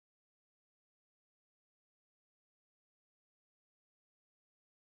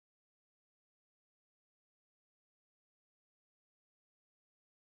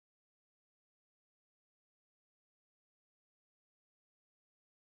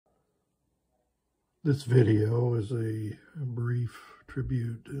This video is a brief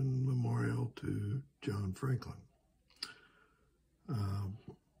tribute and memorial to Jon Franklin.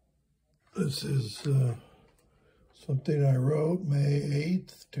 This is something I wrote May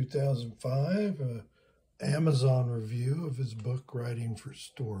 8th, 2005, an Amazon review of his book, Writing for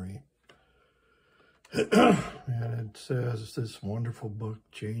Story. And it says, "This wonderful book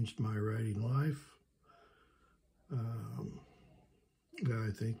changed my writing life." I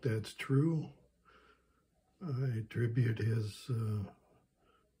think that's true. I attribute his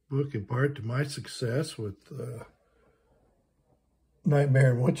book in part to my success with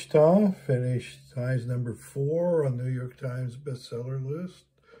Nightmare in Wichita, finished size number 4 on New York Times bestseller list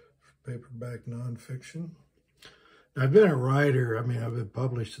for paperback nonfiction. Now, I've been a writer. I've been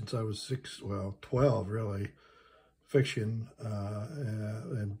published since I was 12 really, fiction,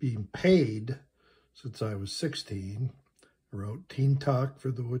 and being paid since I was 16. I wrote Teen Talk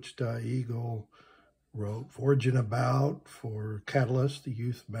for the Wichita Eagle, wrote Forging About for Catalyst, the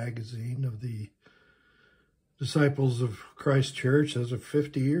youth magazine of the Disciples of Christ Church as of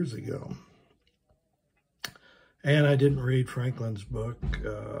 50 years ago. And I didn't read Franklin's book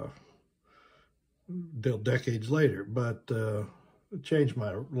till decades later, but it changed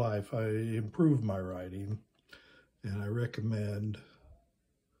my life. I improved my writing, and I recommend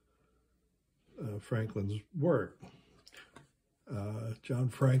Franklin's work. Jon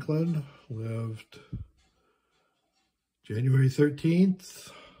Franklin lived January 13th,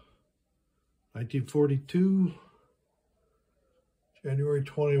 1942, January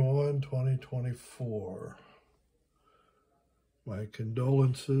 21, 2024. My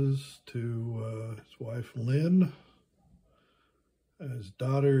condolences to his wife, Lynn, his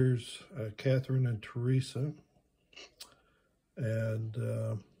daughters, Catherine and Teresa, and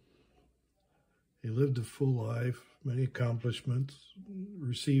he lived a full life, many accomplishments,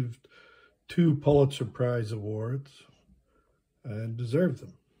 received 2 Pulitzer Prize Awards, and deserved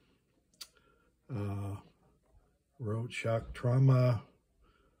them. Wrote Shock Trauma,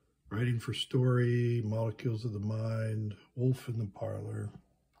 Writing for Story, Molecules of the Mind, Wolf in the Parlor,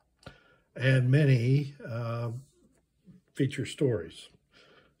 and many feature stories.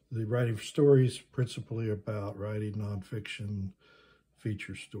 The Writing for Stories principally about writing nonfiction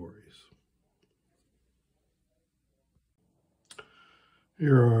feature stories.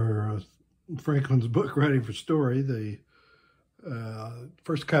 Here are Franklin's book, Writing for Story. The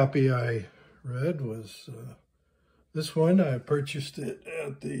first copy I read was this one. I purchased it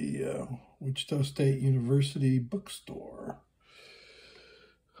at the Wichita State University bookstore.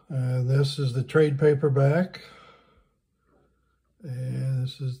 This is the trade paperback, and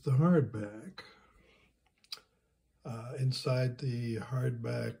this is the hardback. Inside the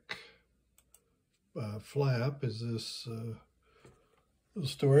hardback flap is this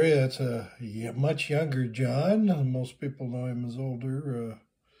story. That's a much younger Jon. Most people know him as older.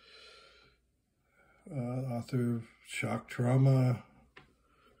 Author of Shock Trauma,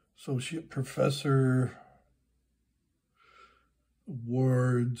 Associate Professor,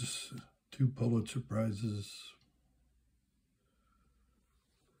 awards, 2 Pulitzer Prizes.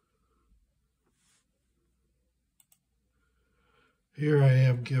 Here I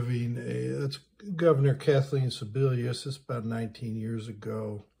am giving that's Governor Kathleen Sebelius. This is about 19 years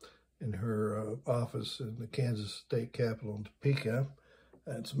ago in her office in the Kansas State Capitol in Topeka.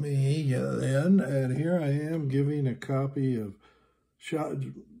 That's me then, and here I am giving a copy of,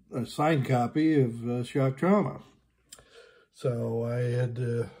 a signed copy of Shock Trauma. So I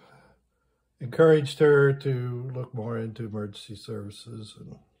had encouraged her to look more into emergency services,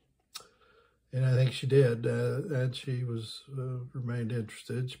 and I think she did, and she was remained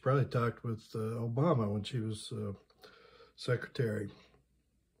interested. She probably talked with Obama when she was secretary.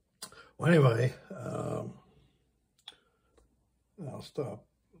 Well, anyway, I'll stop.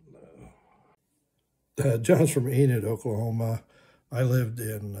 Jon's from Enid, Oklahoma. I lived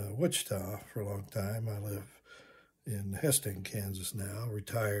in Wichita for a long time. I live in Heston, Kansas now,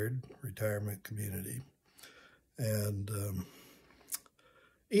 retirement community. And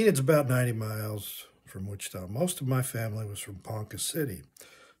Enid's about 90 miles from Wichita. Most of my family was from Ponca City.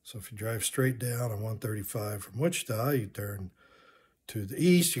 So if you drive straight down on 135 from Wichita, you turn to the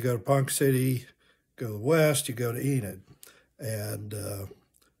east, you go to Ponca City, go to the west, you go to Enid. And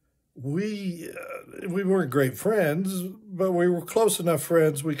we weren't great friends, but we were close enough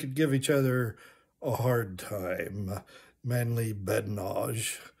friends we could give each other a hard time, mainly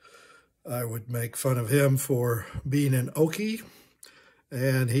badinage. I would make fun of him for being an Okie,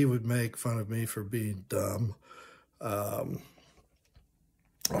 and he would make fun of me for being dumb. I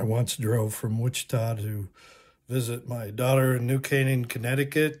once drove from Wichita to visit my daughter in New Canaan,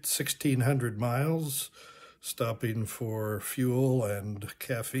 Connecticut, 1,600 miles, stopping for fuel and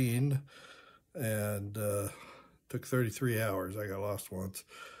caffeine, and took 33 hours. I got lost once.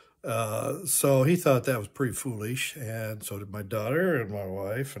 So he thought that was pretty foolish, and so did my daughter and my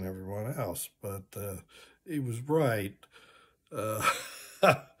wife and everyone else. But he was right.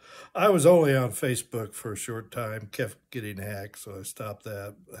 I was only on Facebook for a short time, kept getting hacked, so I stopped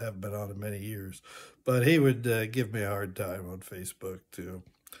that. I haven't been on in many years. But he would give me a hard time on Facebook, too.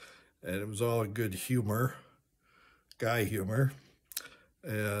 And it was all in good humor, guy humor.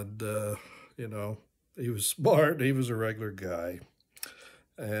 And, you know, he was smart. He was a regular guy.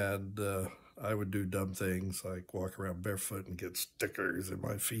 And I would do dumb things like walk around barefoot and get stickers in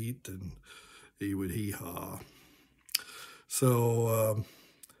my feet, and he would hee-haw. So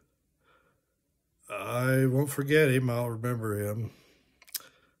I won't forget him. I'll remember him.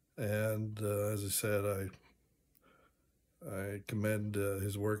 And as I said, I commend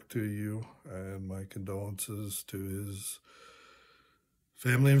his work to you, and my condolences to his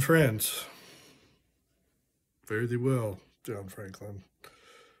family and friends. Fare thee well, Jon Franklin.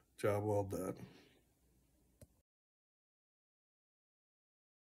 Job well done.